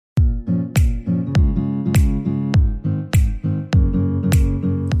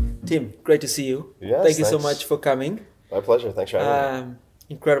Tim, great to see you. Yes, Thank you so thanks. much for coming. My pleasure. Thanks for having me.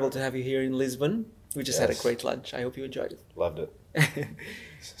 Incredible to have you here in Lisbon. We just had a Yes. great lunch. I hope you enjoyed Loved it. it.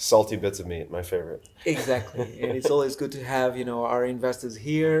 Salty bits of meat, my favorite. Exactly. And it's always good to have, our investors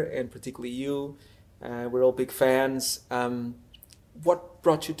here, and particularly you. We're all big fans. What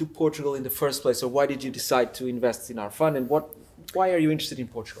brought you to Portugal in the first place? Or why did you decide to invest in our fund? And why are you interested in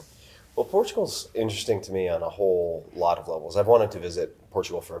Portugal? Well, Portugal's interesting to me on a whole lot of levels. I've wanted to visit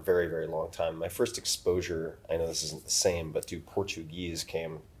Portugal for a very, very long time. My first exposure, I know this isn't the same, but to Portuguese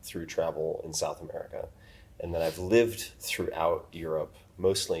came through travel in South America. And then I've lived throughout Europe,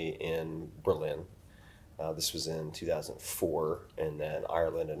 mostly in Berlin. This was in 2004, and then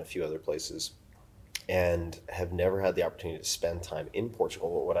Ireland and a few other places. And have never had the opportunity to spend time in Portugal.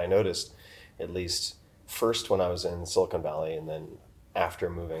 But what I noticed, at least first when I was in Silicon Valley and then after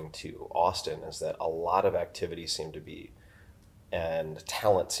moving to Austin, is that a lot of activity seemed to be, and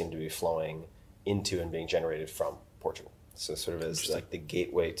talent seemed to be flowing into and being generated from Portugal. So sort of as like the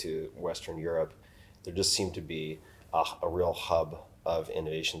gateway to Western Europe, there just seemed to be a real hub of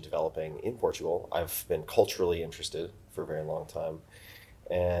innovation developing in Portugal. I've been culturally interested for a very long time,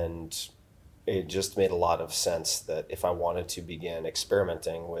 and it just made a lot of sense that if I wanted to begin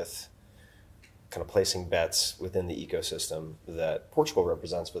experimenting with kind of placing bets within the ecosystem that Portugal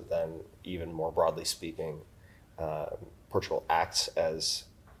represents, but then even more broadly speaking, Portugal acts as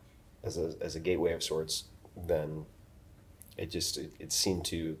a gateway of sorts, then it seemed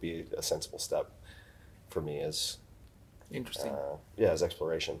to be a sensible step for me as Interesting. as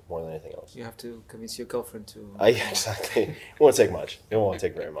exploration more than anything else. You have to convince your girlfriend to... Exactly. It won't take much. It won't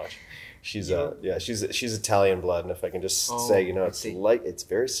take very much. She's Yeah. she's Italian blood, and if I can just say, it's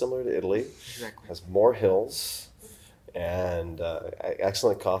very similar to Italy. Exactly. Has more hills and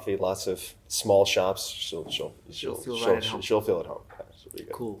excellent coffee, lots of small shops. She'll feel right at home. She'll feel at home. That's really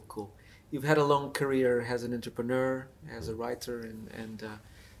good. Cool. You've had a long career as an entrepreneur, as a writer, and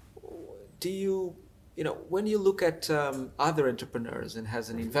do you, when you look at other entrepreneurs and as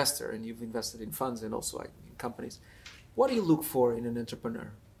an investor, and you've invested in funds and also in companies, what do you look for in an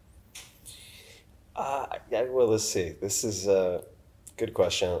entrepreneur? Well, let's see. This is a good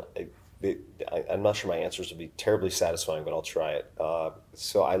question. I'm not sure my answers will be terribly satisfying, but I'll try it.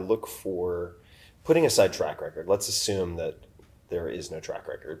 So I look for, putting aside track record, let's assume that there is no track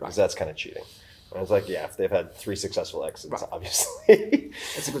record, because that's kind of cheating. And it's like, if they've had 3 successful exits, obviously,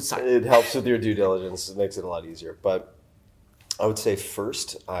 That's a good sign. it helps with your due diligence. It makes it a lot easier. But I would say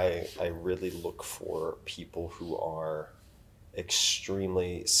first, I really look for people who are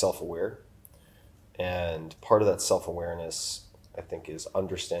extremely self-aware. And part of that self-awareness, I think, is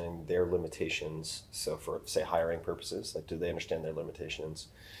understanding their limitations. So for, say, hiring purposes, like, do they understand their limitations?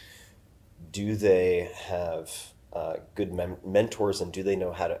 Do they have good mentors, and do they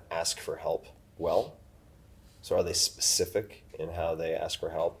know how to ask for help well? So are they specific in how they ask for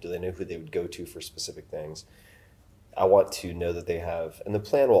help? Do they know who they would go to for specific things? I want to know that they have, and the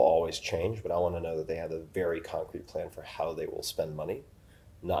plan will always change, but I want to know that they have a very concrete plan for how they will spend money,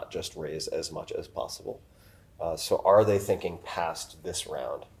 not just raise as much as possible. So are they thinking past this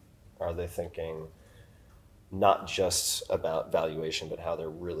round? Are they thinking not just about valuation, but how they're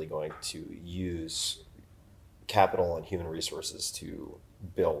really going to use capital and human resources to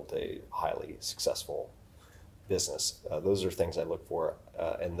build a highly successful business? Those are things I look for.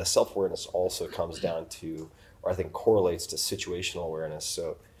 And the self-awareness also comes down to, or I think correlates to, situational awareness.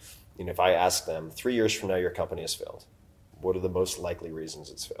 So, if I ask them, 3 years from now, your company has failed, what are the most likely reasons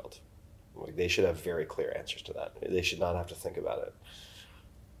it's failed? They should have very clear answers to that. They should not have to think about it,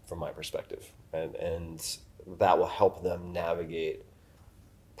 from my perspective. And that will help them navigate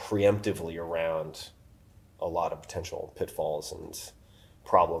preemptively around a lot of potential pitfalls and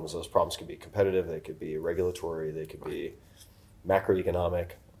problems. Those problems could be competitive, they could be regulatory, they could be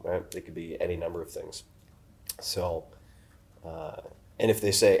macroeconomic, right? They could be any number of things. So, and if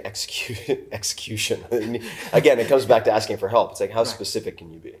they say execution, again, it comes back to asking for help. It's like, how specific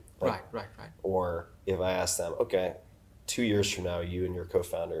can you be? Like, Right. Or if I ask them, okay, 2 years from now, you and your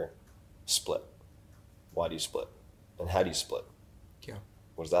co-founder split. Why do you split? And how do you split? Yeah.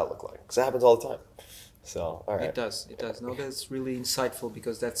 What does that look like? Because that happens all the time. So, all right. It does. No, that's really insightful,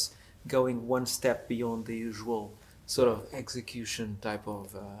 because that's going one step beyond the usual sort of execution type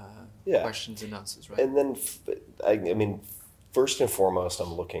of questions and answers, right? And then, I mean, first and foremost,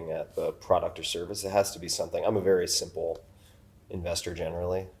 I'm looking at the product or service. It has to be something. I'm a very simple investor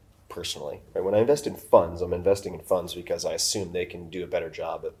generally, personally. Right? When I invest in funds, I'm investing in funds because I assume they can do a better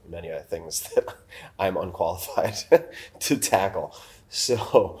job at many things that I'm unqualified to tackle.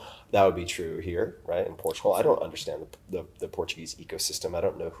 So that would be true here, right? In Portugal, I don't understand the Portuguese ecosystem. I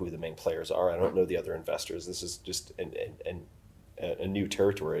don't know who the main players are. I don't know the other investors. This is just a new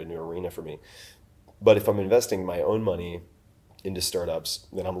territory, a new arena for me. But if I'm investing my own money into startups,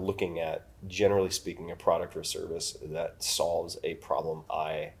 then I'm looking at, generally speaking, a product or service that solves a problem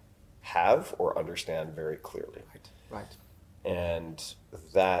I have or understand very clearly. Right. And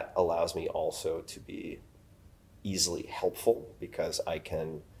that allows me also to be easily helpful because I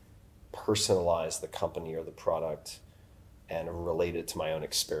can personalize the company or the product and relate it to my own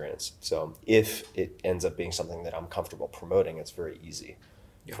experience. So if it ends up being something that I'm comfortable promoting, it's very easy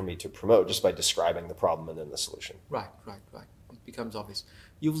for me to promote just by describing the problem and then the solution. Right. It becomes obvious.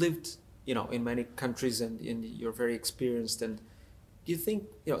 You've lived, in many countries and you're very experienced. And do you think,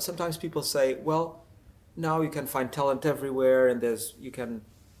 sometimes people say, well, now you can find talent everywhere and you can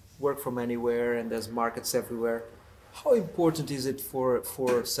work from anywhere and there's markets everywhere. How important is it for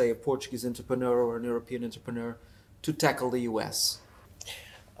say, a Portuguese entrepreneur or an European entrepreneur to tackle the US?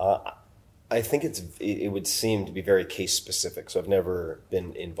 I think it would seem to be very case specific. So I've never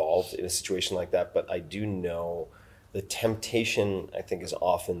been involved in a situation like that, but I do know the temptation, I think, is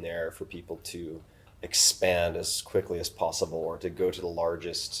often there for people to expand as quickly as possible or to go to the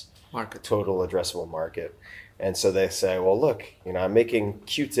largest market, total addressable market. And so they say, well, look, I'm making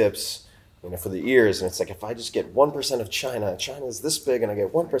Q-tips, for the ears, and it's like, if I just get 1% of China's this big, and I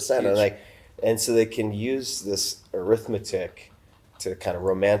get 1%, and so they can use this arithmetic to kind of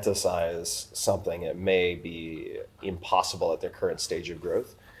romanticize something that may be impossible at their current stage of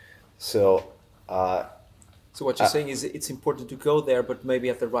growth. So what you're saying is it's important to go there, but maybe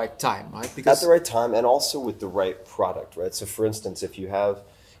at the right time, right? Because at the right time and also with the right product, right? So for instance, if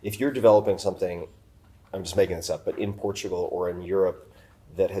you're developing something, I'm just making this up, but in Portugal or in Europe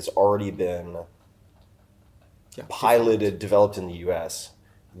that has already been piloted, developed in the US,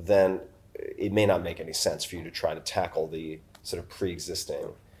 then it may not make any sense for you to try to tackle the sort of pre-existing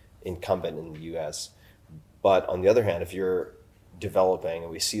incumbent in the US. But on the other hand, if you're developing,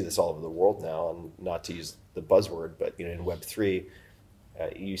 and we see this all over the world now, and not to use the buzzword, but in Web3,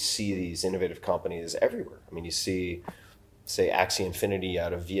 you see these innovative companies everywhere. I mean, you see, say, Axie Infinity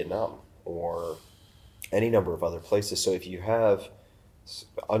out of Vietnam or any number of other places. So if you have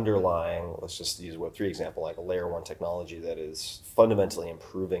underlying, let's just use a Web3 example, like a layer 1 technology that is fundamentally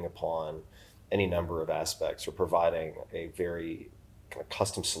improving upon any number of aspects or providing a very kind of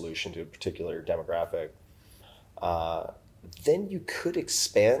custom solution to a particular demographic, then you could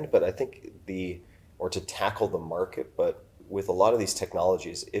expand, but I think or to tackle the market. But with a lot of these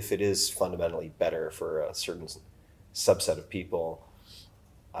technologies, if it is fundamentally better for a certain subset of people,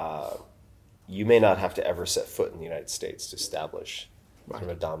 you may not have to ever set foot in the United States to establish sort of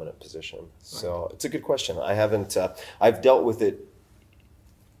a dominant position. So it's a good question. I haven't, I've dealt with it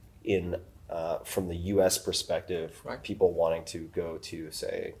from the US perspective, people wanting to go to,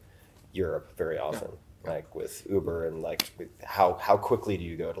 say, Europe very often. Like with Uber, and how quickly do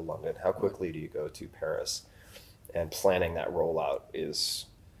you go to London? How quickly do you go to Paris? And planning that rollout is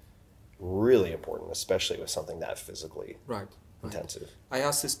really important, especially with something that physically intensive. I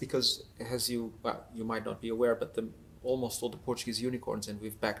ask this because, you might not be aware, but almost all the Portuguese unicorns, and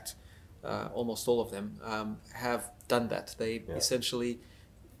we've backed almost all of them, have done that. They essentially,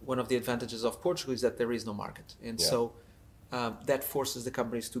 one of the advantages of Portugal is that there is no market, and so that forces the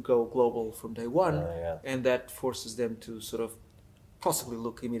companies to go global from day one, and that forces them to sort of possibly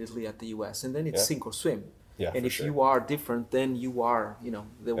look immediately at the US, and then it's sink or swim. And if you are different, then you are,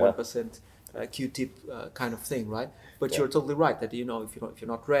 the 1% Q-tip kind of thing, right? But you're totally right that if you're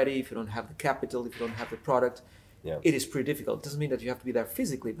not ready, if you don't have the capital, if you don't have the product, it is pretty difficult. It doesn't mean that you have to be there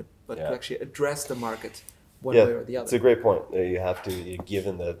physically, but to actually address the market one way or the other. It's a great point. You have to,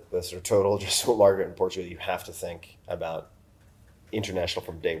 given the sort of total addressable market in Portugal, you have to think about international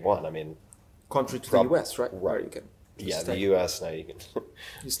from day one. I mean, contrary to the US, right? Right. You can the US, now you can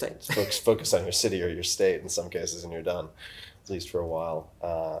you stay. focus on your city or your state in some cases, and you're done, at least for a while.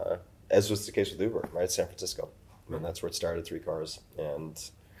 As was the case with Uber, right? San Francisco. I mean, that's where it started, 3 cars. And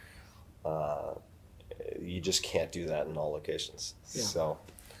you just can't do that in all locations. So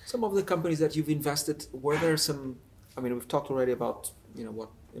some of the companies that you've invested, were there some, we've talked already about, what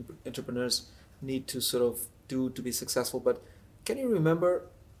entrepreneurs need to sort of do to be successful, but can you remember,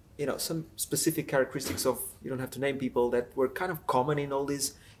 some specific characteristics of, you don't have to name people, that were kind of common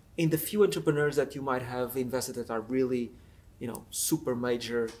in the few entrepreneurs that you might have invested that are really, super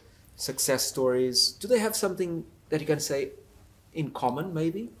major success stories? Do they have something that you can say in common,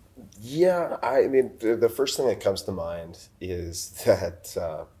 maybe? Yeah, I mean, the first thing that comes to mind is that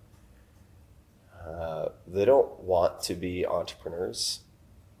they don't want to be entrepreneurs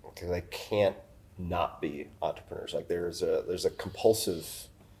because they can't not be entrepreneurs. Like there's a compulsive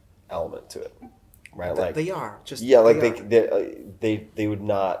element to it, right? Like They are just yeah, like they are. they would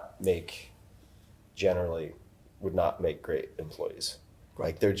not make generally would not make great employees. Right.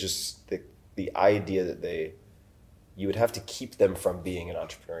 Like they're just the idea that you would have to keep them from being an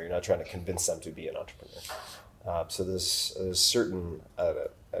entrepreneur. You're not trying to convince them to be an entrepreneur. So there's certain,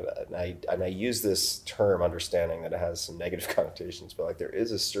 and I use this term understanding that it has some negative connotations, but like there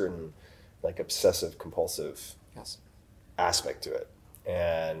is a certain like obsessive compulsive Yes. aspect to it.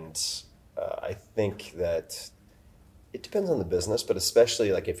 And I think that it depends on the business, but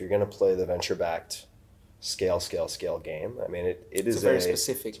especially like if you're going to play the venture-backed scale game, I mean, it is very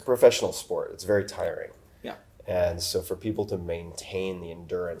specific. it's a professional sport. It's very tiring. Yeah. And so for people to maintain the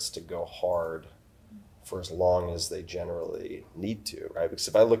endurance to go hard for as long as they generally need to, right? Because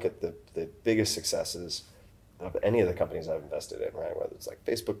if I look at the biggest successes of any of the companies I've invested in, right, whether it's like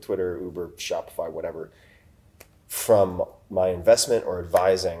Facebook, Twitter, Uber, Shopify, whatever, from my investment or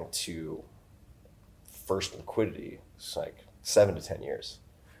advising to first liquidity, it's like 7 to 10 years.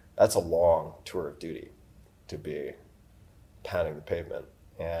 That's a long tour of duty to be pounding the pavement,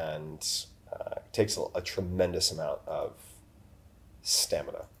 and it takes a tremendous amount of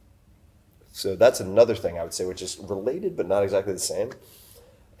stamina. So that's another thing I would say, which is related but not exactly the same.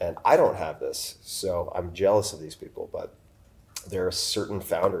 And I don't have this, so I'm jealous of these people, but there are certain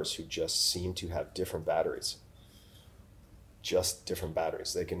founders who just seem to have different batteries. Just different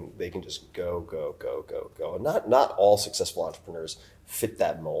batteries. They can just go. And not all successful entrepreneurs fit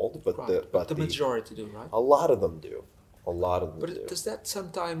that mold, but Right. But the majority do, right? a lot of them do. A lot of them do. But does that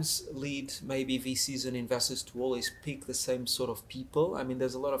sometimes lead maybe VCs and investors to always pick the same sort of people? I mean,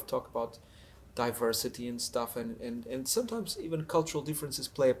 there's a lot of talk about diversity and stuff, and sometimes even cultural differences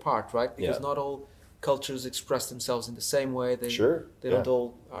play a part, right? Because Yeah. not all cultures express themselves in the same way. They Sure. they Yeah. don't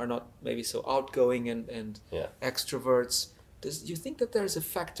all are not maybe so outgoing and Yeah. extroverts. Do you think that there's a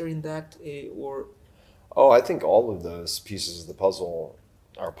factor in that, or Oh, I think all of those pieces of the puzzle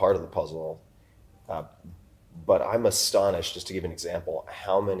are part of the puzzle. Uh, but I'm astonished, just to give an example,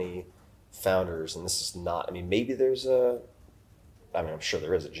 how many founders, and this is not, I mean, maybe I'm sure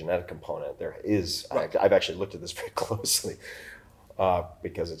there is a genetic component. There is. Right. I've actually looked at this very closely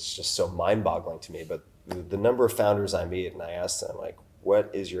because it's just so mind-boggling to me. But the number of founders I meet, and I ask them, like, what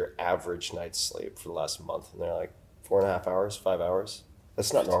is your average night's sleep for the last month? And they're like, 4.5 hours, 5 hours.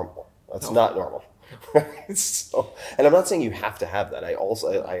 That's not normal. That's No. not normal. So, and I'm not saying you have to have that. I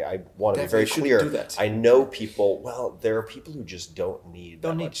want to be very Definitely shouldn't clear. do that. I know people. Well, there are people who just don't need that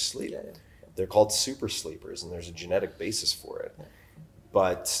don't need much sleep. Yeah. They're called super sleepers, and there's a genetic basis for it.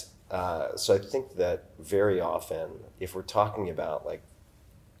 But so I think that very often, if we're talking about like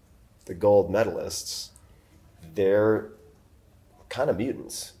the gold medalists, they're kind of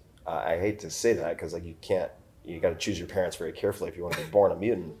mutants. I hate to say that because like you got to choose your parents very carefully if you want to be born a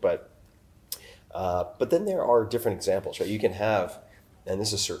mutant. But then there are different examples, right? You can have, and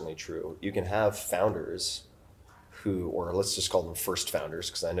this is certainly true, you can have founders who, or let's just call them first founders,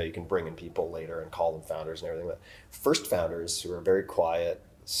 because I know you can bring in people later and call them founders and everything, but first founders who are very quiet,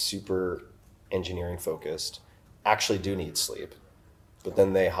 super engineering focused, actually do need sleep, but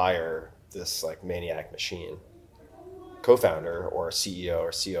then they hire this like maniac machine co-founder or CEO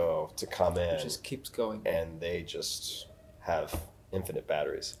or COO to come in. It just keeps going. And they just have infinite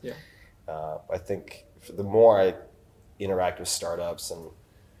batteries. Yeah. I think the more I interact with startups and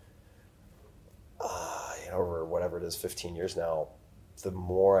over whatever it is, 15 years now, the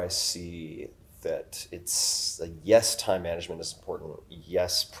more I see that it's yes, time management is important.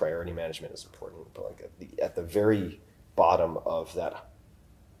 Yes, priority management is important. But like at the very bottom of that,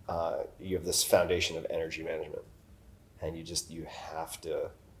 you have this foundation of energy management, and you have to.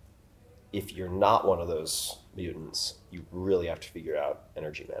 If you're not one of those mutants, you really have to figure out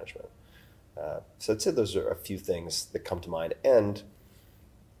energy management. So I'd say those are a few things that come to mind. And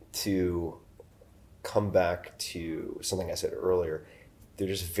to come back to something I said earlier, they're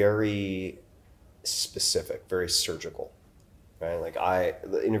just very specific, very surgical, right? Like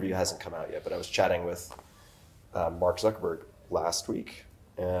the interview hasn't come out yet, but I was chatting with Mark Zuckerberg last week,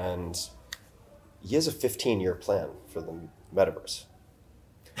 and he has a 15-year plan for the metaverse.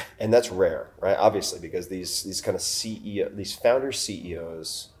 And that's rare, right? Obviously, because these kind of these founder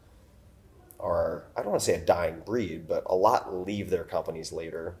CEOs are, I don't want to say a dying breed, but a lot leave their companies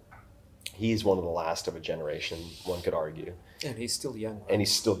later. He's one of the last of a generation, one could argue. And he's still young. Right? And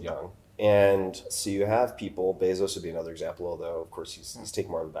he's still young. And so you have people, Bezos would be another example, although of course he's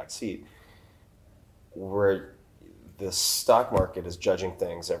taking more of a back seat, where the stock market is judging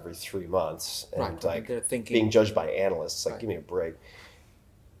things every 3 months and like they're thinking, being judged by analysts, like right. give me a break.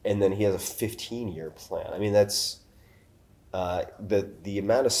 And then he has a 15-year plan. I mean, that's the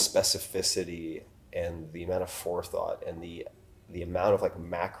amount of specificity and the amount of forethought and the amount of like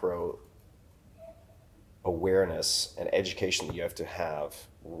macro awareness and education that you have to have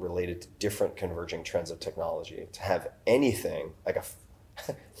related to different converging trends of technology to have anything like a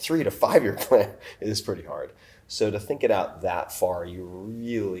 3 to 5 year plan is pretty hard. So to think it out that far, you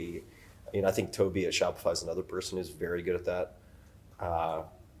really, I think Toby at Shopify is another person who's very good at that.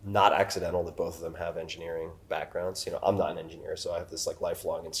 Not accidental that both of them have engineering backgrounds. I'm not an engineer, so I have this like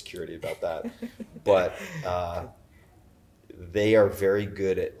lifelong insecurity about that. But they are very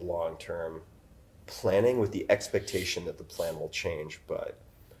good at long-term planning with the expectation that the plan will change. But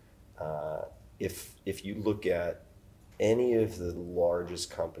if you look at any of the largest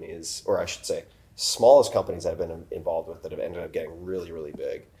companies, or I should say smallest companies I've been involved with that have ended up getting really, really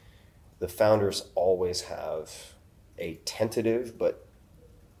big, the founders always have a tentative but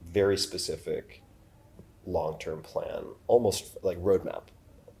very specific long-term plan, almost like roadmap,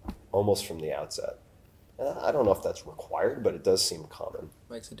 almost from the outset. I don't know if that's required, but it does seem common.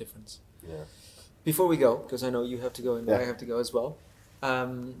 Makes a difference. Yeah. Before we go, because I know you have to go and I have to go as well,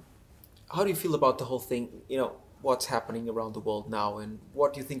 how do you feel about the whole thing, what's happening around the world now, and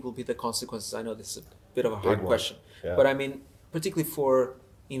what do you think will be the consequences? I know this is a bit of a hard question, but I mean, particularly for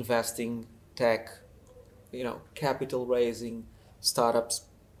investing, tech, capital raising, startups,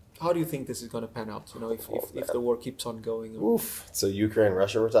 how do you think this is going to pan out? If the war keeps on going. Oof. So Ukraine,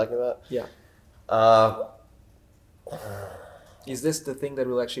 Russia, we're talking about? Yeah. Is this the thing that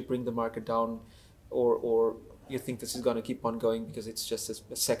will actually bring the market down, or you think this is going to keep on going because it's just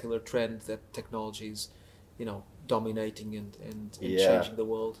a secular trend that technology is, dominating and changing the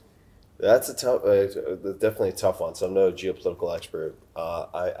world? That's definitely a tough one. So I'm no geopolitical expert.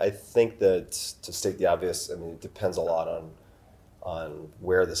 I think that, to state the obvious, it depends a lot on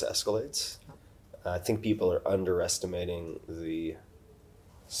where this escalates. I think people are underestimating the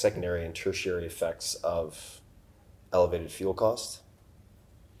secondary and tertiary effects of elevated fuel costs.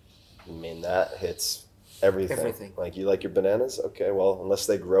 That hits everything. Like, you like your bananas? Okay, well, unless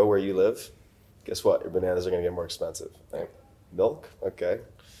they grow where you live, guess what? Your bananas are going to get more expensive. Like, milk? Okay.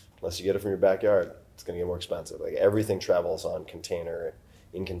 Unless you get it from your backyard, it's going to get more expensive. Like, everything travels in containers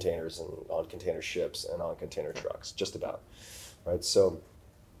and on container ships and on container trucks, just about. Right? So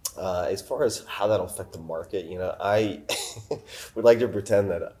as far as how that'll affect the market, I would like to pretend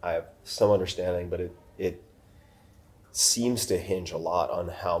that I have some understanding, but it seems to hinge a lot on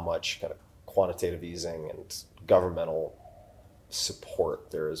how much kind of quantitative easing and governmental support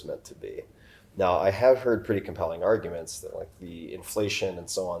there is meant to be. Now, I have heard pretty compelling arguments that, like, the inflation and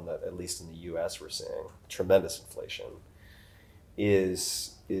so on that, at least in the U.S., we're seeing tremendous inflation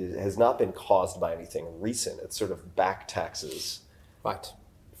has not been caused by anything recent. It's sort of back taxes, right,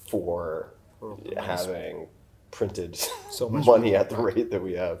 for having printed so much money at the rate that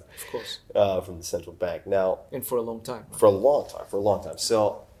we have, of course, from the central bank now, and for a long time. For a long time.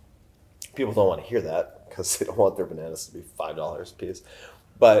 So people don't want to hear that because they don't want their bananas to be $5 a piece.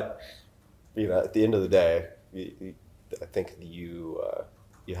 But at the end of the day, I think you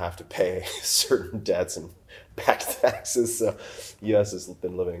have to pay certain debts and back taxes. So the U.S. has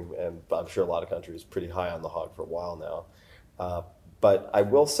been living, and I'm sure a lot of countries, pretty high on the hog for a while now. But I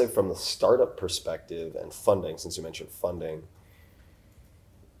will say, from the startup perspective and funding, since you mentioned funding,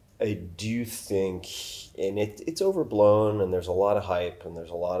 I do think, and it's overblown, and there's a lot of hype, and there's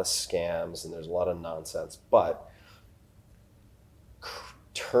a lot of scams, and there's a lot of nonsense, but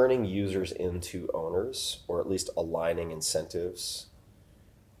turning users into owners, or at least aligning incentives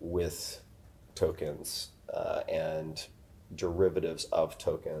with tokens and derivatives of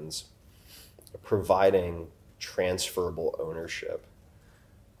tokens, providing transferable ownership,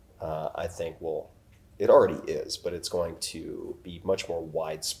 I think it already is, but it's going to be much more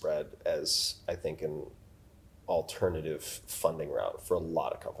widespread as, I think, an alternative funding route for a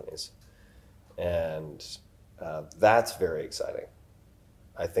lot of companies. And that's very exciting.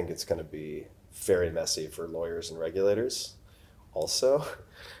 I think it's going to be very messy for lawyers and regulators also.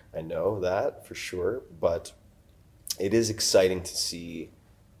 I know that for sure, but it is exciting to see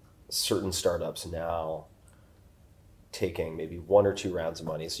certain startups now taking maybe 1 or 2 rounds of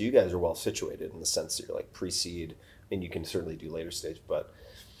money. So you guys are well situated in the sense that you're like pre-seed, and you can certainly do later stage, but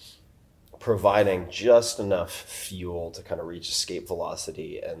providing just enough fuel to kind of reach escape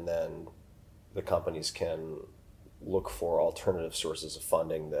velocity, and then the companies can look for alternative sources of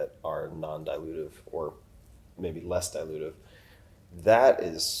funding that are non-dilutive or maybe less dilutive, that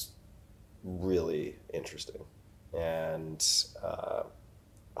is really interesting. And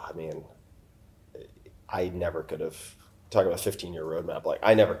I mean, I never could have, talking about a 15-year roadmap, like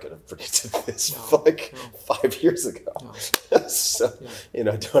I never could have predicted this 5 years ago. No. So,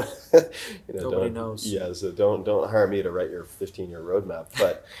 don't, nobody knows. Yeah, so don't hire me to write your 15-year roadmap.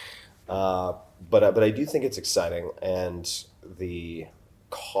 But I do think it's exciting, and the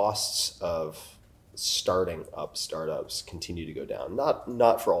costs of starting up startups continue to go down.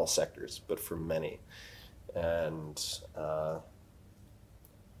 Not for all sectors, but for many. And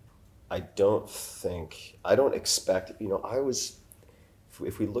I don't expect,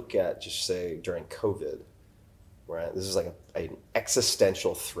 if we look at, just say during COVID, right, this is like an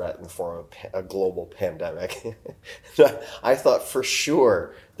existential threat in the form of a global pandemic. I thought for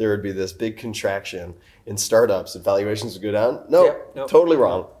sure there would be this big contraction in startups and valuations would go down. Nope. Totally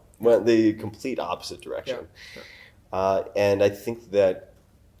wrong. Went the complete opposite direction. And I think that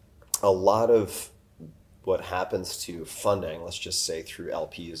a lot of what happens to funding, let's just say through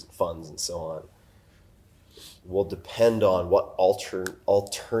LPs and funds and so on, will depend on what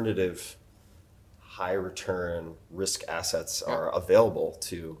alternative high return risk assets are available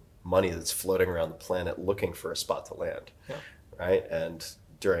to money that's floating around the planet looking for a spot to land. Right? And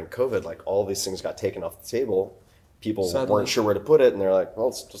during COVID, like all these things got taken off the table. People weren't sure where to put it, and they're like, well,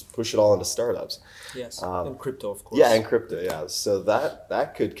 let's just push it all into startups. Yes, and crypto, of course. Yeah, and crypto, yeah. So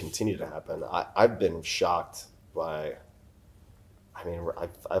that could continue to happen. I've been shocked by,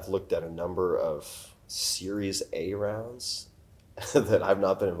 I've looked at a number of Series A rounds that I've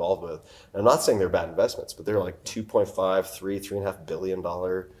not been involved with. And I'm not saying they're bad investments, but they're like $2.5, $3.5 billion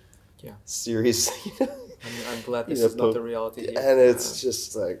series. I'm glad this is not the reality here. And it's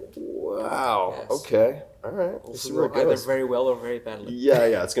just like, wow, okay, all right. We'll see where it goes. Either very well or very badly.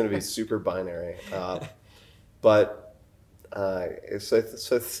 Yeah, it's going to be super binary. So I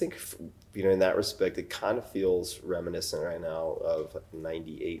think, in that respect, it kind of feels reminiscent right now of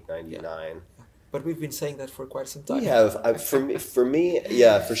 98, 99. But we've been saying that for quite some time. We have. For me,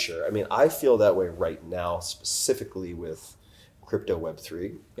 yeah, for sure. I feel that way right now, specifically with crypto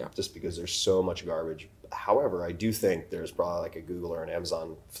Web3, just because there's so much garbage. However, I do think there's probably like a Google or an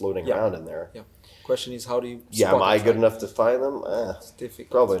Amazon floating around in there. Question is, how do you spot am I good enough to find them? It's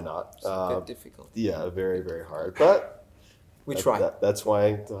difficult. Probably not. It's a bit difficult. Yeah, very, very hard. But we try. That's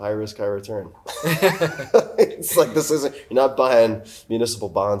why the high risk, high return. It's like you're not buying municipal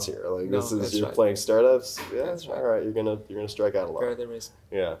bonds here. Like you're playing startups. Yeah, that's right. All right, you're gonna strike out a lot. Bear the risk.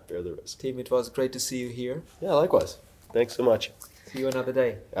 Yeah, bear the risk. Team, it was great to see you here. Yeah, likewise. Thanks so much. See you another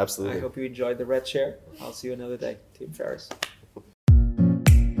day. Absolutely. I hope you enjoyed the red chair. I'll see you another day. Team Ferriss.